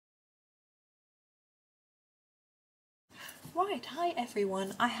Right, hi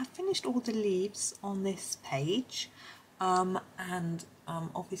everyone. I have finished all the leaves on this page and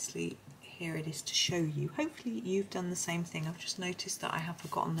obviously here it is to show you. Hopefully you've done the same thing. I've just noticed that I have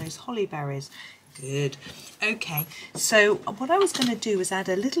forgotten those holly berries. Good. Okay, so what I was going to do is add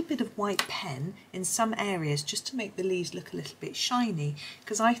a little bit of white pen in some areas just to make the leaves look a little bit shiny,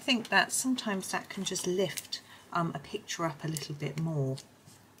 because I think that sometimes that can just lift a picture up a little bit more.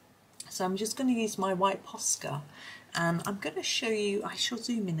 So I'm just going to use my white Posca, and I'm going to show you, I shall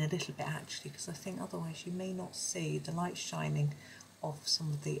zoom in a little bit actually, because I think otherwise you may not see the light shining off some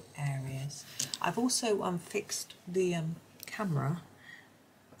of the areas. I've also fixed the camera.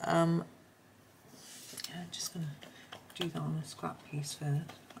 I'm just going to do that on a scrap piece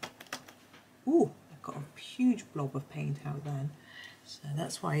first. Ooh, I've got a huge blob of paint out then. So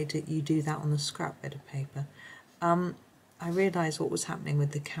that's why you do that on the scrap bit of paper. I realised what was happening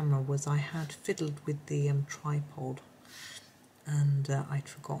with the camera was I had fiddled with the tripod and I'd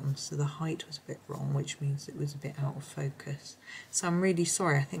forgotten, so the height was a bit wrong, which means it was a bit out of focus. So I'm really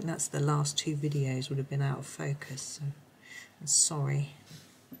sorry. I think that's the last two videos would have been out of focus, so I'm sorry.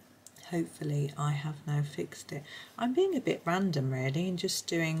 Hopefully I have now fixed it. I'm being a bit random really and just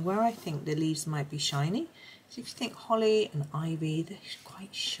doing where I think the leaves might be shiny. So if you think holly and ivy, they're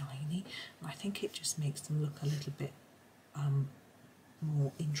quite shiny, and I think it just makes them look a little bit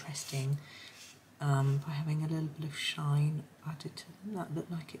more interesting by having a little bit of shine added to them. That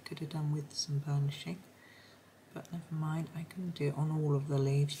looked like it could have done with some burnishing, but never mind, I can do it on all of the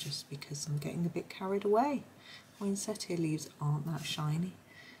leaves just because I'm getting a bit carried away. Poinsettia leaves aren't that shiny.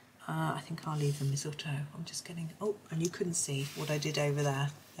 I think I'll leave the mistletoe. I'm just getting, oh, and you couldn't see what I did over there.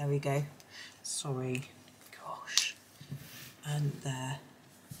 There we go. Sorry. Gosh. And there.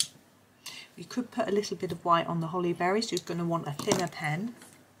 You could put a little bit of white on the holly berries. You're going to want a thinner pen.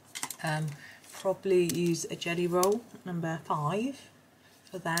 Probably use a jelly roll number 5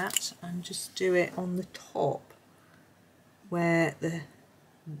 for that, and just do it on the top where the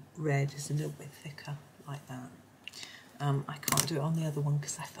red is a little bit thicker, like that. I can't do it on the other one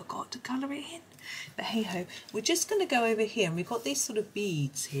because I forgot to colour it in. But hey ho, we're just going to go over here, and we've got these sort of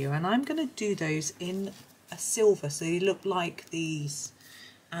beads here, and I'm going to do those in a silver so they look like these.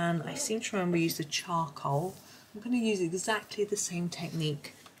 And I seem to remember we used a charcoal. I'm going to use exactly the same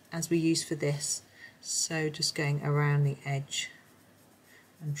technique as we used for this. So just going around the edge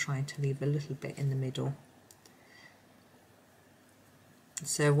and trying to leave a little bit in the middle.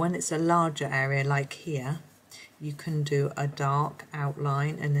 So when it's a larger area like here, you can do a dark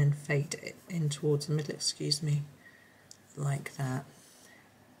outline and then fade it in towards the middle, excuse me, like that.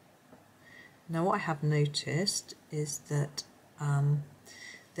 Now what I have noticed is that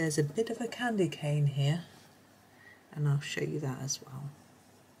there's a bit of a candy cane here, and I'll show you that as well.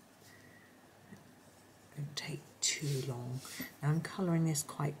 It won't take too long. Now I'm colouring this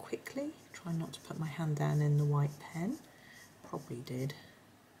quite quickly, trying not to put my hand down in the white pen. Probably did.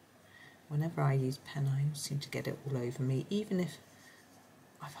 Whenever I use pen I seem to get it all over me, even if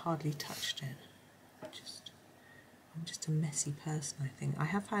I've hardly touched it. I'm just a messy person, I think. I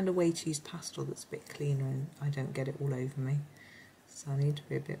have found a way to use pastel that's a bit cleaner and I don't get it all over me. So I need to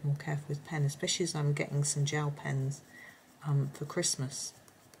be a bit more careful with pen, especially as I'm getting some gel pens for Christmas.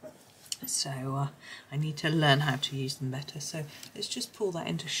 So I need to learn how to use them better. So let's just pull that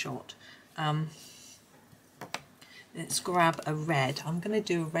into shot. Let's grab a red. I'm going to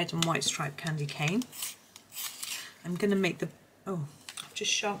do a red and white striped candy cane. I'm going to make the, oh, I've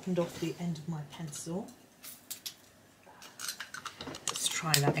just sharpened off the end of my pencil. Let's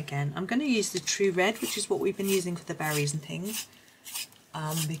try that again. I'm going to use the true red, which is what we've been using for the berries and things.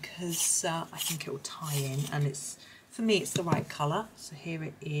 Because I think it will tie in, and it's, for me it's the right colour. So here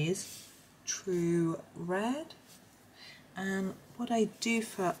it is, true red. And what I do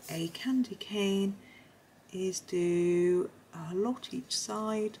for a candy cane is do a lot each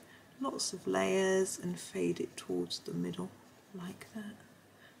side, lots of layers, and fade it towards the middle like that.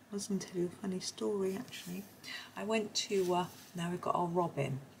 I was going to tell you a funny story actually. I went to, now we've got our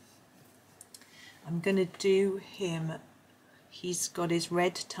Robin. I'm going to do him. He's got his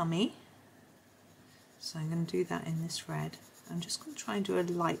red tummy, so I'm going to do that in this red. I'm just going to try and do a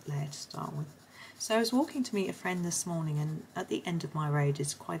light layer to start with. So I was walking to meet a friend this morning, and at the end of my road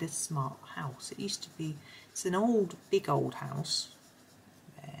is quite a smart house. It used to be, it's an old, big old house.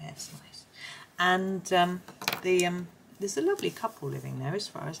 Yeah, it's nice. And there's a lovely couple living there as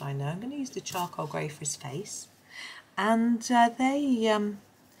far as I know. I'm going to use the charcoal grey for his face. And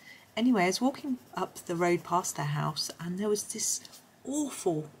anyway, I was walking up the road past their house, and there was this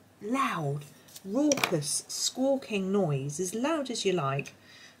awful, loud, raucous, squawking noise, as loud as you like,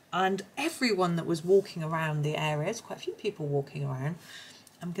 and everyone that was walking around the area, there's quite a few people walking around.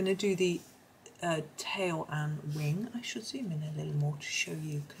 I'm going to do the tail and wing. I should zoom in a little more to show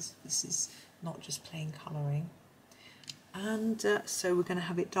you, because this is not just plain colouring. And so we're going to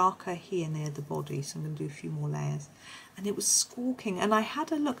have it darker here near the body, so I'm going to do a few more layers. And it was squawking, and I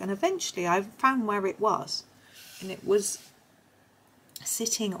had a look, and eventually I found where it was, and it was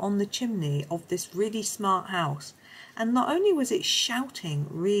sitting on the chimney of this really smart house. And not only was it shouting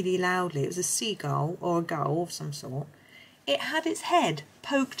really loudly, it was a seagull or a gull of some sort, it had its head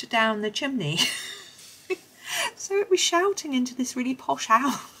poked down the chimney. So it was shouting into this really posh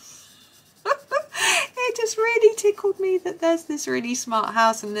house. It just really tickled me that there's this really smart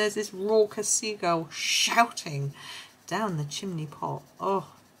house and there's this raucous seagull shouting down the chimney pot. Oh,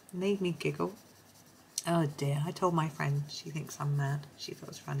 made me giggle. Oh dear, I told my friend, she thinks I'm mad. She thought it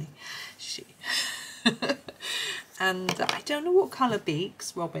was funny. And I don't know what colour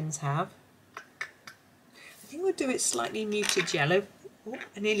beaks robins have. I think we'll do it slightly muted yellow. Oh,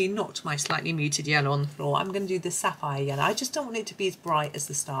 I nearly knocked my slightly muted yellow on the floor. I'm going to do the sapphire yellow. I just don't want it to be as bright as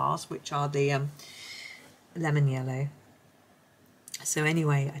the stars, which are the lemon yellow. So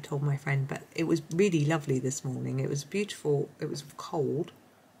anyway, I told my friend, but it was really lovely this morning. It was beautiful. It was cold.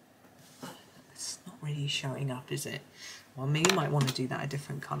 It's not really showing up, is it? Well, maybe you might want to do that a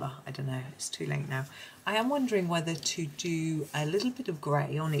different colour. I don't know. It's too late now. I am wondering whether to do a little bit of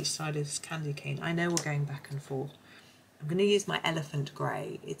grey on each side of this candy cane. I know we're going back and forth. I'm going to use my elephant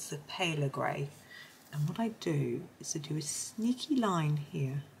grey. It's a paler grey. And what I do is to do a sneaky line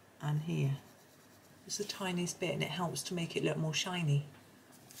here and here. Just the tiniest bit, and it helps to make it look more shiny.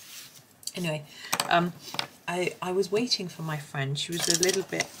 Anyway, I was waiting for my friend. She was a little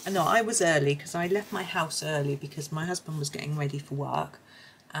bit... No, I was early because I left my house early because my husband was getting ready for work.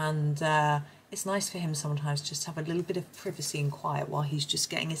 And it's nice for him sometimes just to have a little bit of privacy and quiet while he's just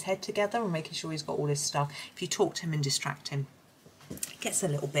getting his head together and making sure he's got all his stuff. If you talk to him and distract him, it gets a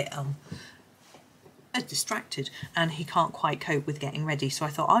little bit distracted and he can't quite cope with getting ready. So I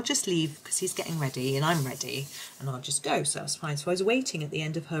thought I'll just leave because he's getting ready and I'm ready, and I'll just go. So that's fine. So I was waiting at the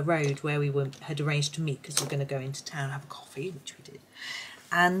end of her road where we had arranged to meet because we're going to go into town, have a coffee, which we did.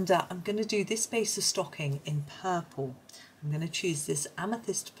 And I'm going to do this base of stocking in purple. I'm going to choose this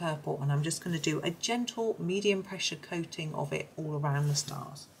Amethyst Purple, and I'm just going to do a gentle medium pressure coating of it all around the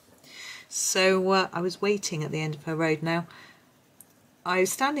stars. So I was waiting at the end of her road. Now, I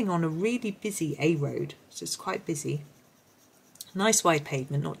was standing on a really busy A road, so it's quite busy. Nice wide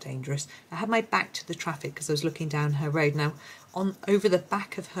pavement, not dangerous. I had my back to the traffic because I was looking down her road. Now, over the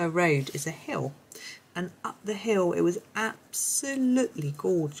back of her road is a hill, and up the hill it was absolutely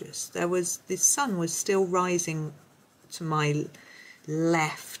gorgeous. The sun was still rising to my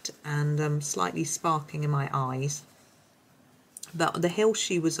left and slightly sparkling in my eyes. But the hill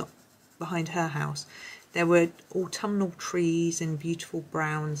she was on, behind her house, there were autumnal trees in beautiful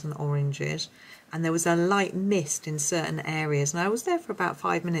browns and oranges, and there was a light mist in certain areas. And I was there for about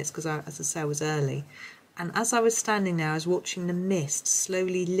 5 minutes because, as I say, I was early. And as I was standing there, I was watching the mist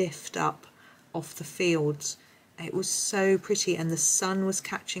slowly lift up off the fields. It was so pretty, and the sun was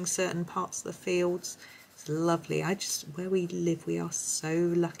catching certain parts of the fields. It's lovely. Where we live, we are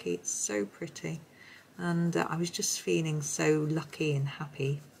so lucky. It's so pretty. And I was just feeling so lucky and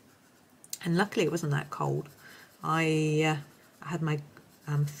happy. And luckily it wasn't that cold. I had my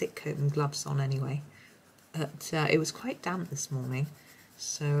thick coat and gloves on anyway. But it was quite damp this morning,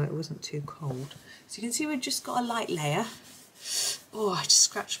 so it wasn't too cold. So you can see we've just got a light layer. Oh, I just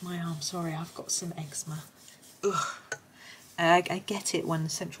scratched my arm. Sorry, I've got some eczema. Ugh. I get it when the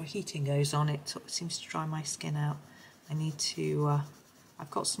central heating goes on. It sort of seems to dry my skin out. I need to...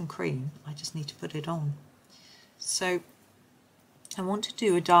 I've got some cream. I just need to put it on. So I want to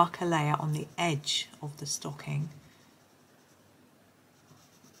do a darker layer on the edge of the stocking,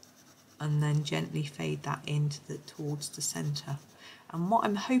 and then gently fade that towards the centre. And what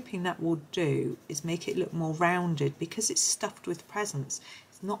I'm hoping that will do is make it look more rounded, because it's stuffed with presents.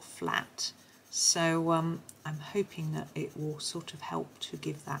 It's not flat. So I'm hoping that it will sort of help to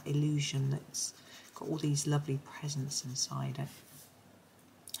give that illusion that it's got all these lovely presents inside it.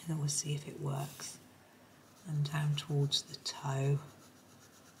 And then we'll see if it works. And down towards the toe.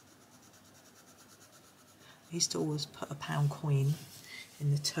 I used to always put a £1 coin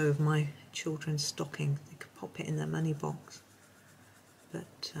in the toe of my children's stocking. They could pop it in their money box.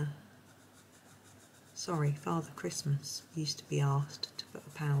 But, sorry, Father Christmas used to be asked to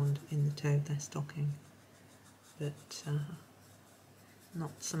put £1 in the toe of their stocking. But,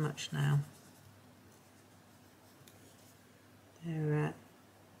 not so much now. They're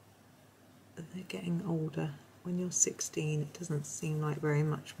getting older when you're 16, it doesn't seem like very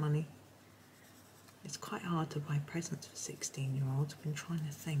much money. It's quite hard to buy presents for 16-year-olds. I've been trying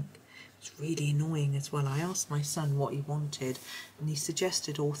to think. It's really annoying as well. I asked my son what he wanted, and he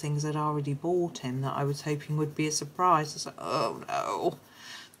suggested all things I'd already bought him that I was hoping would be a surprise. I was like, oh no.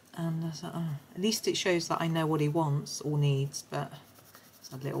 And I was like, oh. At least it shows that I know what he wants or needs, but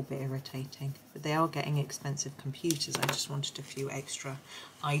it's a little bit irritating. But they are getting expensive computers. I just wanted a few extra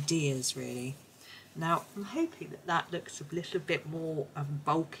ideas, really. Now, I'm hoping that that looks a little bit more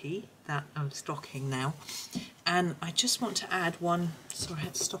bulky, that stocking now. And I just want to add one, sorry, I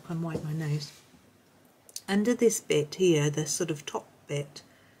had to stop and wipe my nose. Under this bit here, the sort of top bit,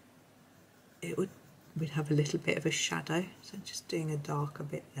 we'd have a little bit of a shadow. So just doing a darker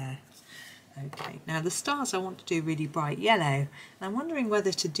bit there. Okay, now the stars I want to do really bright yellow. And I'm wondering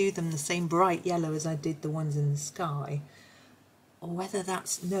whether to do them the same bright yellow as I did the ones in the sky. Or whether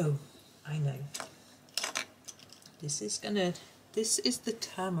that's, no, I know. This is the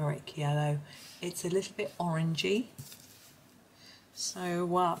Turmeric Yellow. It's a little bit orangey, so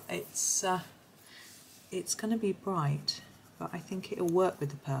it's going to be bright, but I think it'll work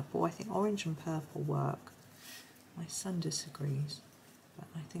with the purple. I think orange and purple work. My son disagrees, but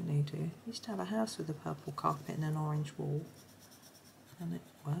I think they do. I used to have a house with a purple carpet and an orange wall, and it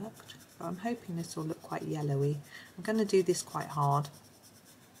worked. But I'm hoping this will look quite yellowy. I'm going to do this quite hard.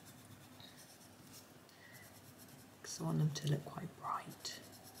 I want them to look quite bright.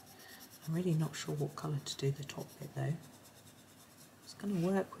 I'm really not sure what colour to do the top bit though. It's going to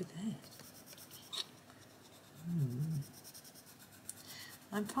work with it.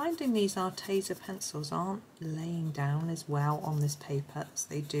 I'm finding these Arteza pencils aren't laying down as well on this paper as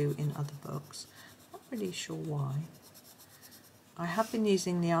they do in other books. Not really sure why. I have been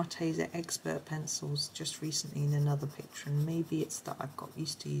using the Arteza Expert pencils just recently in another picture, and maybe it's that I've got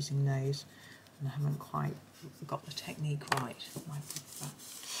used to using those and I haven't quite got the technique right.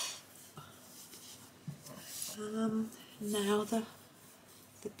 Now the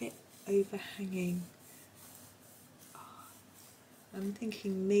bit overhanging, I'm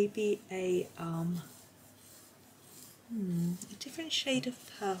thinking maybe a different shade of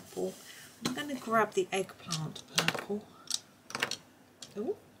purple. I'm going to grab the Eggplant Purple.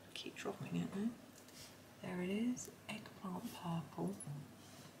 Oh, I keep dropping it now. There it is, Eggplant Purple.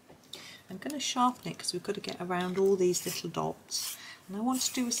 I'm going to sharpen it because we've got to get around all these little dots, and I want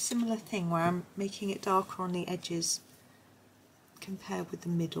to do a similar thing where I'm making it darker on the edges compared with the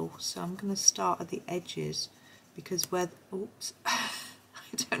middle. So I'm going to start at the edges because where, oops, I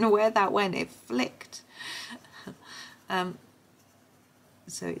don't know where that went, it flicked.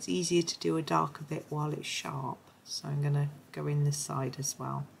 So it's easier to do a darker bit while it's sharp. So I'm going to go in this side as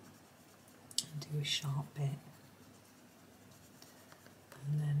well and do a sharp bit,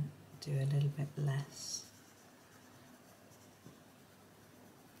 and then do a little bit less.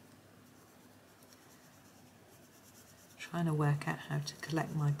 Trying to work out how to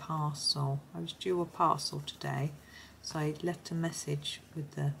collect my parcel. I was due a parcel today, so I left a message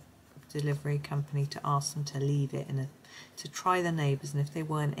with the delivery company to ask them to leave it to try the neighbours, and if they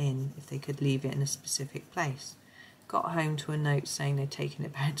weren't in, if they could leave it in a specific place. Got home to a note saying they'd taken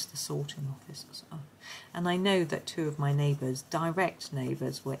it back to the sorting office. And I know that two of my neighbours, direct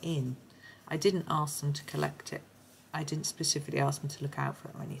neighbours, were in. I didn't ask them to collect it. I didn't specifically ask them to look out for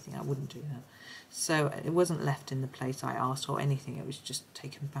it or anything. I wouldn't do that. So it wasn't left in the place I asked or anything. It was just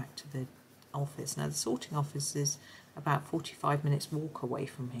taken back to the office. Now the sorting office is about 45 minutes walk away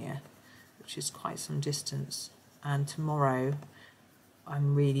from here, which is quite some distance. And tomorrow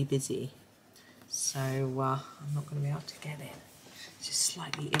I'm really busy, so I'm not going to be able to get it. It's just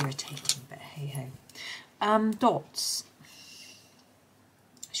slightly irritating, but hey ho. Dots.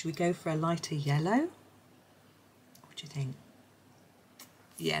 Should we go for a lighter yellow? What do you think?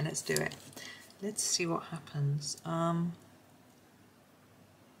 Yeah, let's do it. Let's see what happens.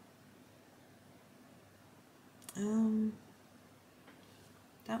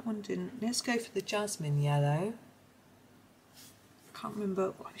 That one didn't. Let's go for the Jasmine Yellow. I can't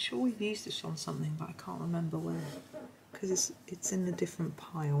remember. I'm sure we've used this on something, but I can't remember where, because it's in a different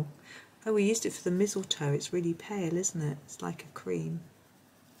pile. Oh, we used it for the mistletoe. It's really pale, isn't it? It's like a cream.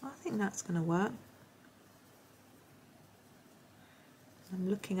 I think that's going to work. I'm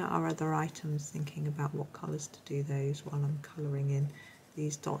looking at our other items, thinking about what colours to do those while I'm colouring in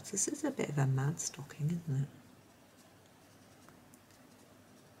these dots. This is a bit of a mad stocking, isn't it?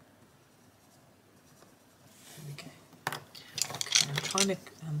 There we go. Okay, I'm trying to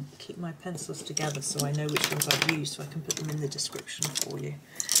keep my pencils together so I know which ones I've used, so I can put them in the description for you.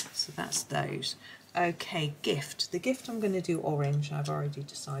 So that's those. Okay, gift. The gift I'm going to do orange. I've already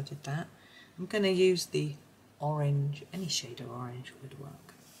decided that. I'm going to use the orange, any shade of orange would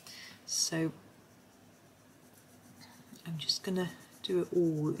work. So I'm just going to do it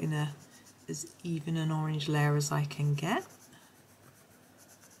all in a as even an orange layer as I can get.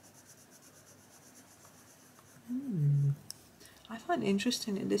 I find it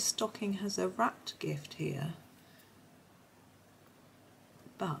interesting that this stocking has a wrapped gift here,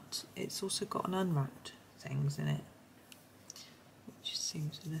 but it's also got an unwrapped things in it, which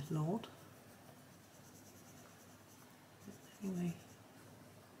seems a little odd. Anyway,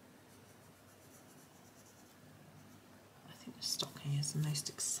 I think the stocking is the most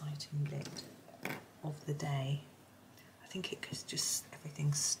exciting bit of the day. I think it because just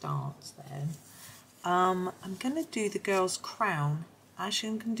everything starts then. I'm going to do the girl's crown. Actually,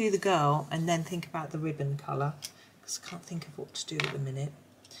 I'm going to do the girl and then think about the ribbon colour, because I can't think of what to do at the minute.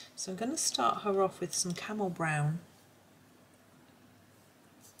 So I'm going to start her off with some Camel Brown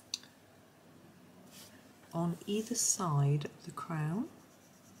on either side of the crown.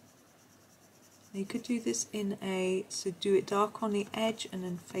 You could do this in a, so do it dark on the edge and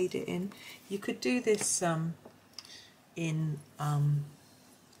then fade it in. You could do this and then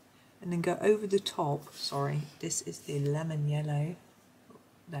go over the top. Sorry, this is the lemon yellow.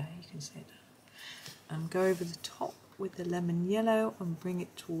 There, you can see it. Go over the top with the lemon yellow and bring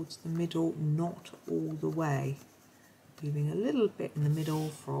it towards the middle, not all the way. Leaving a little bit in the middle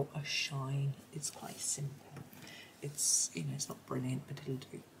for a shine. It's quite simple. It's, you know, it's not brilliant, but it'll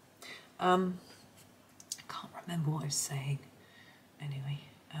do. I can't remember what I was saying. Anyway,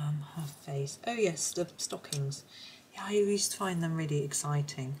 her face. Oh yes, the stockings. Yeah, I used to find them really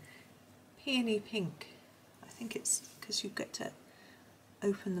exciting. Peony Pink. I think it's because you get to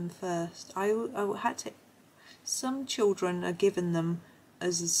open them first. I had to. Some children are given them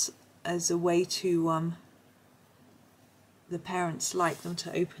as a way to. The parents like them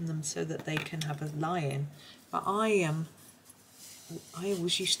to open them so that they can have a lie-in. But I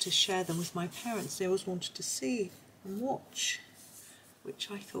always used to share them with my parents. They always wanted to see and watch,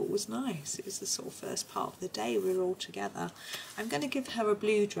 which I thought was nice. It was the sort of first part of the day we were all together. I'm going to give her a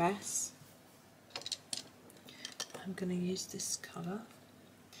blue dress. I'm going to use this colour.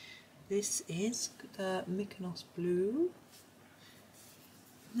 This is the Mykonos Blue.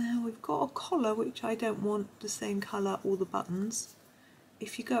 Now we've got a collar which I don't want the same colour, all the buttons.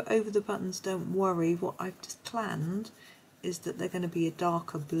 If you go over the buttons, don't worry. What I've just planned is that they're going to be a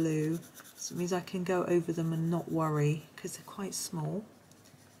darker blue. So it means I can go over them and not worry because they're quite small.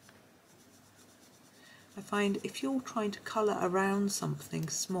 I find if you're trying to colour around something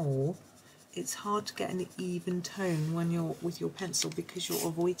small, it's hard to get an even tone when you're with your pencil because you're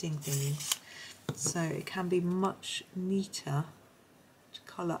avoiding things. So it can be much neater to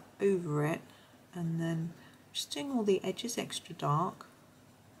colour over it, and then just doing all the edges extra dark.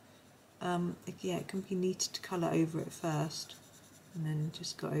 Yeah, it can be neater to colour over it first and then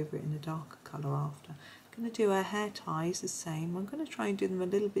just go over it in a darker colour after. I'm going to do her hair ties the same. I'm going to try and do them a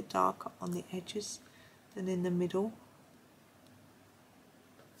little bit darker on the edges than in the middle.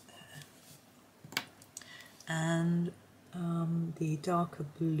 And the darker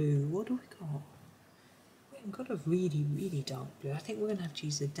blue, what do we got? We haven't got a really, really dark blue. I think we're going to have to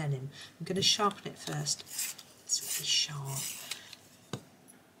use the denim. I'm going to sharpen it first. It's really sharp.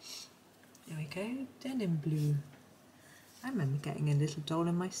 There we go, denim blue. I remember getting a little doll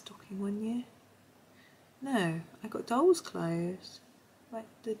in my stocking one year. No, I got doll's clothes. Like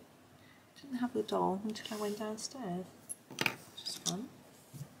didn't have the doll until I went downstairs. Just fun.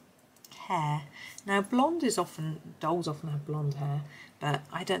 Hair. Now blonde is dolls often have blonde hair, but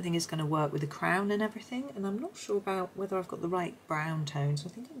I don't think it's going to work with the crown and everything, and I'm not sure about whether I've got the right brown tone, so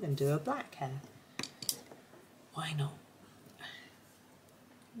I think I'm going to do a black hair. Why not?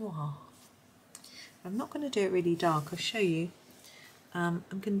 Wow. I'm not going to do it really dark, I'll show you. I'm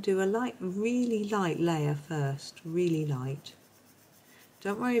going to do a really light layer first, really light.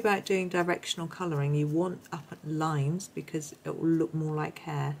 Don't worry about doing directional colouring, you want up lines because it will look more like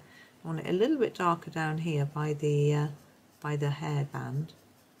hair. I want it a little bit darker down here by the hairband,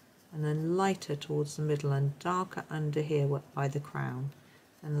 and then lighter towards the middle and darker under here by the crown,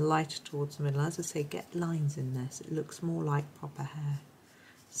 and lighter towards the middle. As I say, get lines in there so it looks more like proper hair.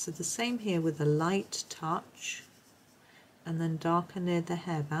 So the same here with a light touch, and then darker near the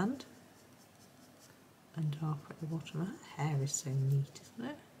hairband, and darker at the bottom. That hair is so neat,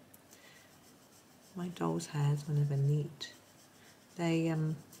 isn't it? My doll's hairs were never neat. They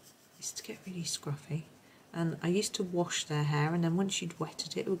used to get really scruffy, and I used to wash their hair, and then once you'd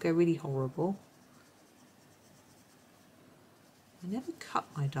wetted it, it would go really horrible. I never cut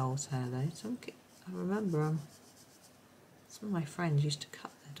my doll's hair though. I remember some of my friends used to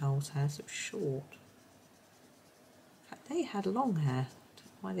cut their doll's hair so it was short. they had long hair. I don't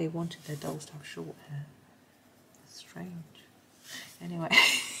know why they wanted their dolls to have short hair. Strange. Anyway,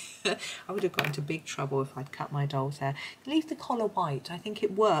 I would have got into big trouble if I'd cut my doll's hair. Leave the collar white. I think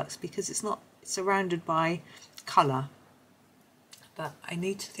it works because it's not surrounded by colour. But I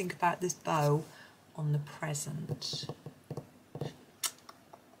need to think about this bow on the present.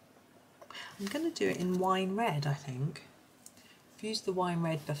 I'm going to do it in wine red, I think. I've used the wine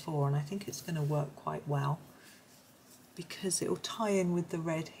red before and I think it's going to work quite well because it will tie in with the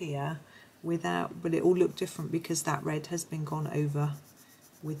red here without, but it will look different because that red has been gone over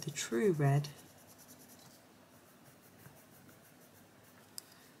with the true red.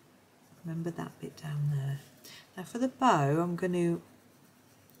 Remember that bit down there. Now for the bow, I'm going to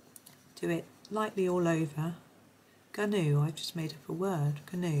do it lightly all over. Gnu, I just made up a word.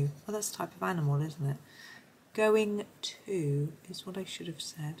 Gnu. Well, that's a type of animal, isn't it? Going to is what I should have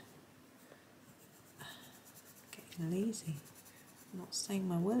said. Getting lazy. I'm not saying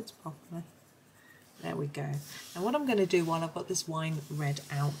my words properly. There we go. Now what I'm going to do while I've got this wine red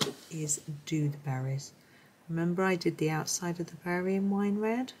out is do the berries. Remember I did the outside of the berry in wine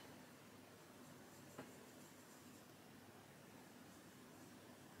red?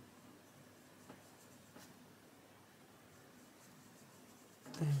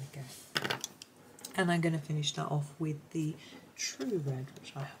 There we go. And I'm going to finish that off with the true red,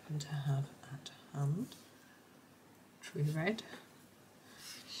 which I happen to have at hand. True red.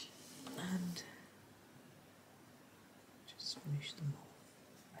 And just finish them off.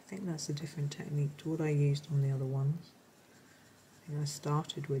 I think that's a different technique to what I used on the other ones. I think I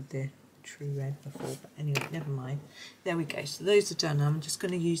started with the true red before, but anyway, never mind. There we go. So those are done. I'm just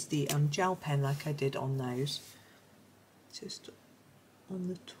going to use the gel pen like I did on those. Just on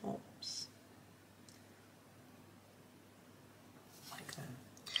the tops. Like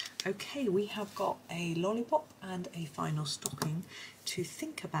that. Okay, we have got a lollipop and a final stocking to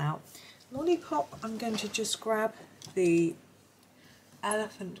think about. Lollipop, I'm going to just grab the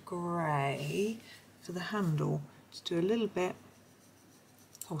elephant grey for the handle. Just do a little bit,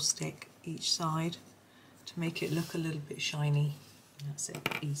 whole stick each side to make it look a little bit shiny. That's it,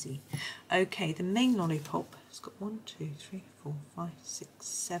 easy. Okay, the main lollipop has got 1, 2, 3, 4, 5, 6,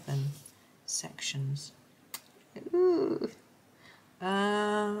 7 sections. Ooh.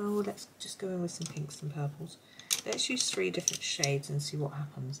 Let's just go in with some pinks and purples. Let's use 3 different shades and see what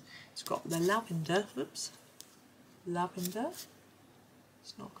happens. It's got the lavender, oops, lavender.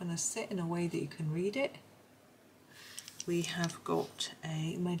 It's not going to sit in a way that you can read it. We have got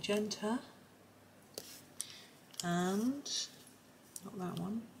a magenta and not that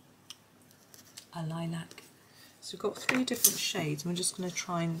one, a lilac. So we've got 3 different shades and we're just going to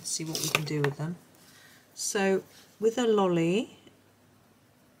try and see what we can do with them. So with a lolly,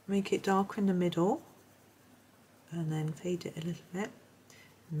 make it darker in the middle and then fade it a little bit.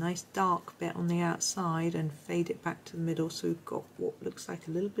 A nice dark bit on the outside and fade it back to the middle, so we've got what looks like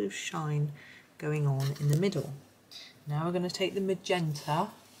a little bit of shine going on in the middle. Now we're going to take the magenta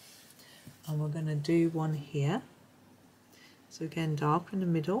and we're going to do one here. So again, dark in the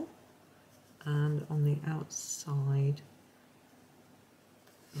middle and on the outside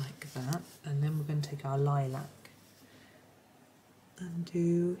like that. And then we're going to take our lilac and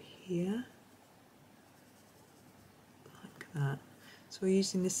do here like that. So we're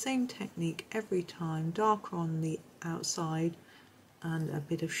using the same technique every time, darker on the outside and a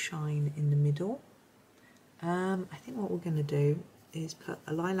bit of shine in the middle. I think what we're going to do is put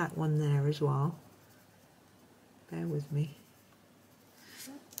a lilac one there as well. Bear with me.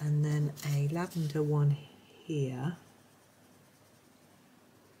 And then a lavender one here.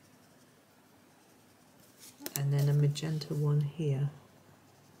 And then a magenta one here.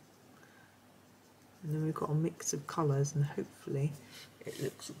 And then we've got a mix of colours and hopefully it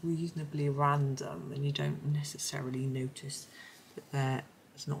looks reasonably random and you don't necessarily notice that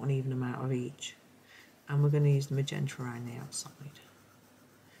there's not an even amount of each. And we're going to use the magenta around the outside.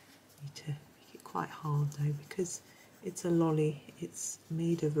 Need to make it quite hard though because it's a lolly, it's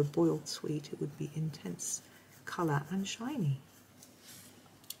made of a boiled sweet, it would be intense colour and shiny.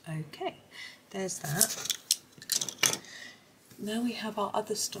 Okay, there's that. Now we have our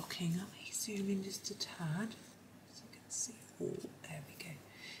other stocking. I may zoom in just a tad so you can see. Oh, there we go.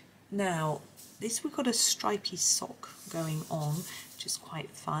 Now, this we've got a stripy sock going on, which is quite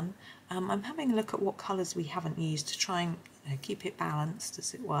fun. I'm having a look at what colours we haven't used to try and keep it balanced,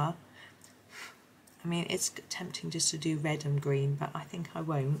 as it were. I mean, it's tempting just to do red and green, but I think I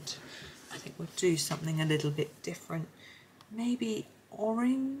won't. I think we'll do something a little bit different. Maybe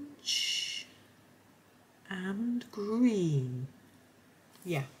orange and green.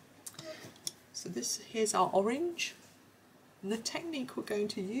 Yeah. So here's our orange. And the technique we're going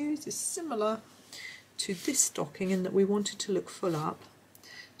to use is similar to this stocking in that we want it to look full up.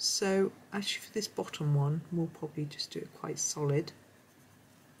 So actually for this bottom one, we'll probably just do it quite solid.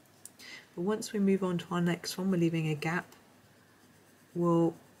 But once we move on to our next one, we're leaving a gap.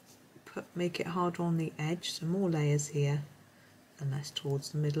 We'll make it harder on the edge, so more layers here and less towards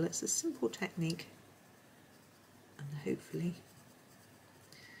the middle. It's a simple technique, and hopefully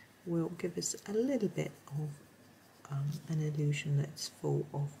will give us a little bit of an illusion that's full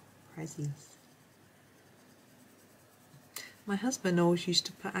of prezzies. My husband always used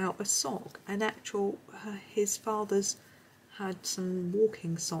to put out a sock, an actual, his father's had some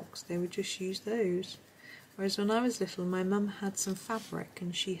walking socks, they would just use those. Whereas when I was little, my mum had some fabric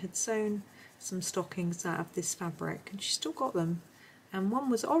and she had sewn some stockings out of this fabric and she still got them. And one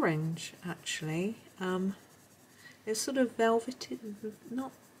was orange actually. It's sort of velvety,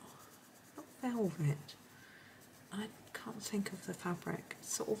 not velvet. I can't think of the fabric.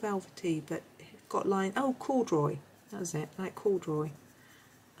 It's sort of velvety, but it got line. Oh, corduroy. That was it, like corduroy.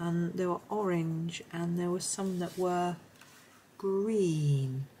 And they were orange, and there were some that were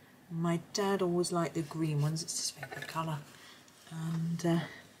green. My dad always liked the green ones. It's his favourite colour. And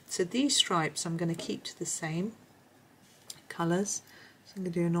so these stripes I'm going to keep to the same colours. So I'm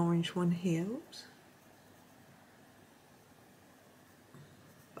going to do an orange one here. Oops.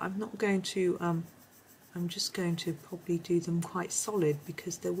 I'm not going to, I'm just going to probably do them quite solid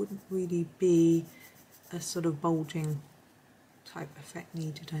because there wouldn't really be a sort of bulging type effect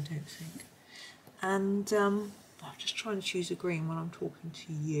needed, I don't think. And I'm just trying to choose a green when I'm talking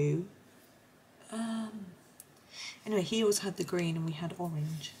to you. Anyway, he always had the green and we had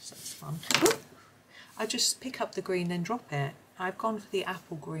orange, so it's fun. I just pick up the green then drop it. I've gone for the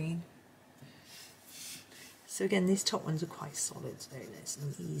apple green. So again, these top ones are quite solid, so nice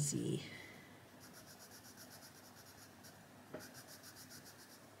and easy.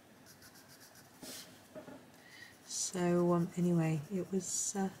 So anyway, it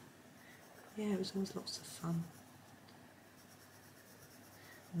was yeah, it was always lots of fun.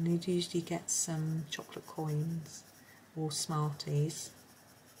 And you'd usually get some chocolate coins or Smarties,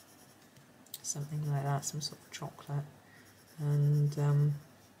 something like that, some sort of chocolate. And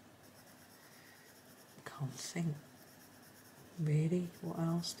can't think really what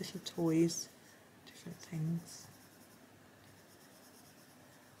else. Little toys, different things.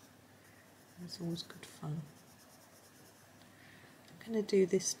 It's always good fun. I'm going to do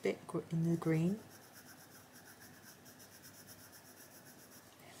this bit in the green.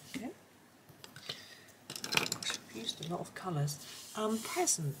 There we go. Gosh, I've used a lot of colours.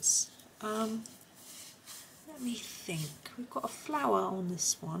 Presents. Let me think. We've got a flower on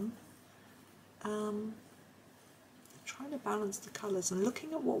this one. Trying to balance the colours and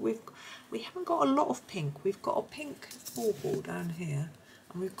looking at what we haven't got a lot of pink. We've got a pink bauble down here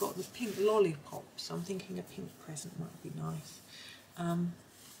and we've got the pink lollipop, so I'm thinking a pink present might be nice.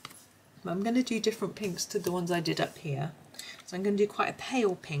 But I'm going to do different pinks to the ones I did up here. So I'm going to do quite a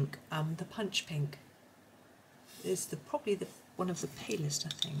pale pink. The punch pink is probably one of the palest, I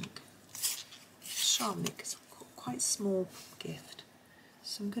think. Sharpener, because I've got quite a small gift.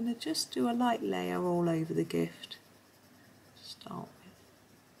 So I'm going to just do a light layer all over the gift to start with.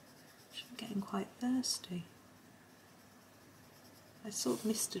 I'm getting quite thirsty. I sort of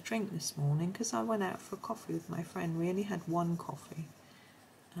missed a drink this morning because I went out for coffee with my friend. We only had one coffee.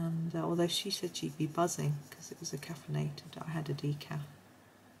 And although she said she'd be buzzing because it was a caffeinated, I had a decaf.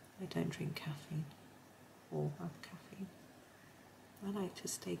 I don't drink caffeine or have caffeine. I like to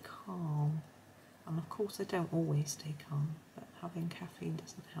stay calm. And of course I don't always stay calm, but having caffeine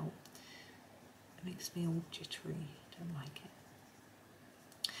doesn't help. It makes me all jittery, I don't like it.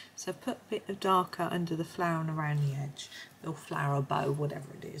 So put a bit of darker under the flower and around the edge, or flower bow, whatever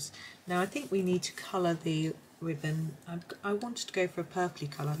it is. Now I think we need to colour the ribbon. I wanted to go for a purpley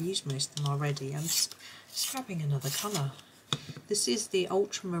colour, I've used most of them already. I'm just grabbing another colour. This is the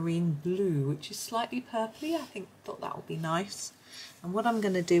Ultramarine Blue, which is slightly purpley. I thought that would be nice. And what I'm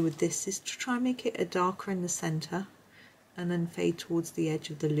going to do with this is to try and make it a darker in the centre and then fade towards the edge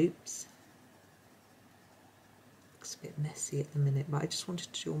of the loops. Looks a bit messy at the minute, but I just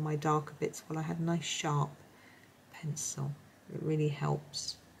wanted to do all my darker bits while I had a nice sharp pencil. It really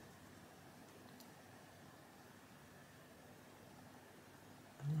helps.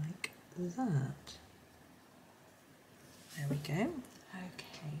 Like that. There we go.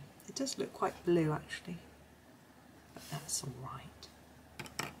 Okay, it does look quite blue actually, but that's all right.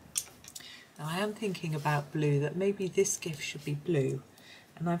 Now I am thinking about blue, that maybe this gift should be blue,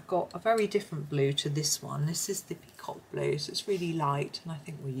 and I've got a very different blue to this one. This is the Peacock Blue, so it's really light, and I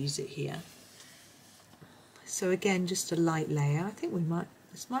think we'll use it here. So again, just a light layer. I think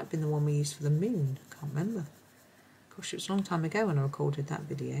this might have been the one we used for the moon. I can't remember. Gosh, it was a long time ago when I recorded that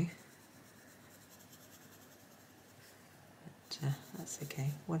video. But that's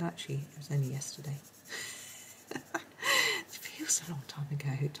okay. Well, actually, it was only yesterday. It feels a long time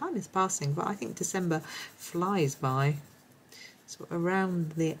ago. Time is passing, but I think December flies by. So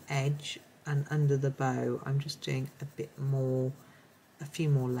around the edge and under the bow, I'm just doing a few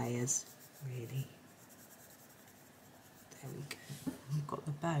more layers, really. There we go. We've got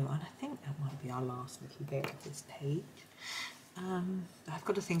the bow, and I think that might be our last little bit of this page. I've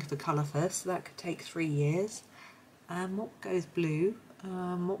got to think of a colour first, so that could take 3 years. What goes blue?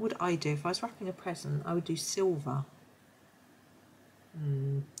 What would I do? If I was wrapping a present, I would do silver.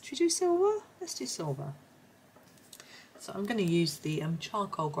 Should we do silver? Let's do silver. So I'm going to use the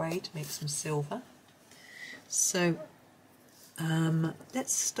charcoal grey to make some silver. So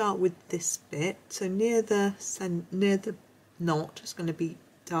let's start with this bit. So near the knot, it's going to be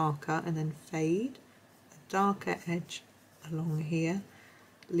darker and then fade. A darker edge along here.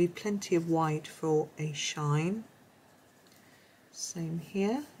 Leave plenty of white for a shine. Same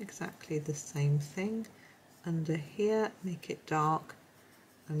here, exactly the same thing. Under here, make it dark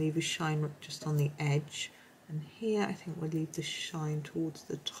and leave a shine just on the edge. And here, I think we'll leave the shine towards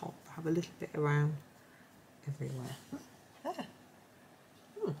the top. Have a little bit around everywhere. There.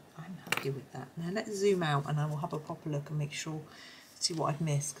 I'm happy with that. Now let's zoom out and I will have a proper look and make sure, see what I've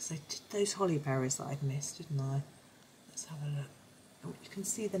missed, because I did those holly berries that I'd missed, didn't I? Let's have a look. Oh, you can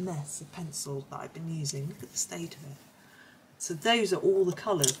see the mess of pencils that I've been using. Look at the state of it. So those are all the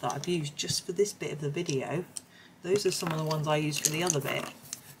colours that I've used just for this bit of the video. Those are some of the ones I used for the other bit.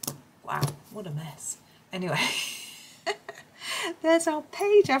 Wow, what a mess. Anyway, there's our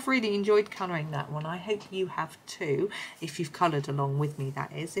page. I've really enjoyed colouring that one. I hope you have too, if you've coloured along with me,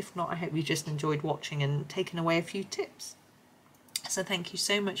 that is. If not, I hope you just enjoyed watching and taken away a few tips. So thank you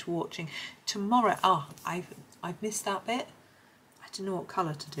so much for watching. Tomorrow, I've missed that bit. I don't know what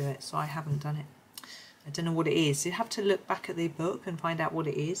colour to do it, so I haven't done it. I don't know what it is. You have to look back at the book and find out what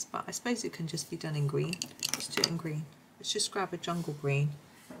it is, but I suppose it can just be done in green. Let's do it in green. Let's just grab a jungle green.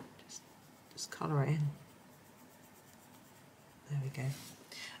 Just colour it in. There we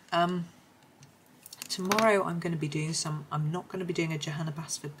go. Tomorrow I'm going to be doing I'm not going to be doing a Johanna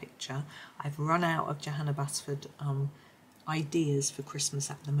Basford picture. I've run out of Johanna Basford ideas for Christmas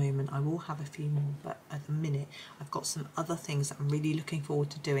at the moment. I will have a few more, but at the minute I've got some other things that I'm really looking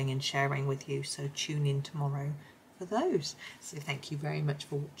forward to doing and sharing with you, so tune in tomorrow for those. So thank you very much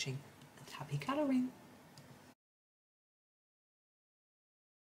for watching and happy colouring.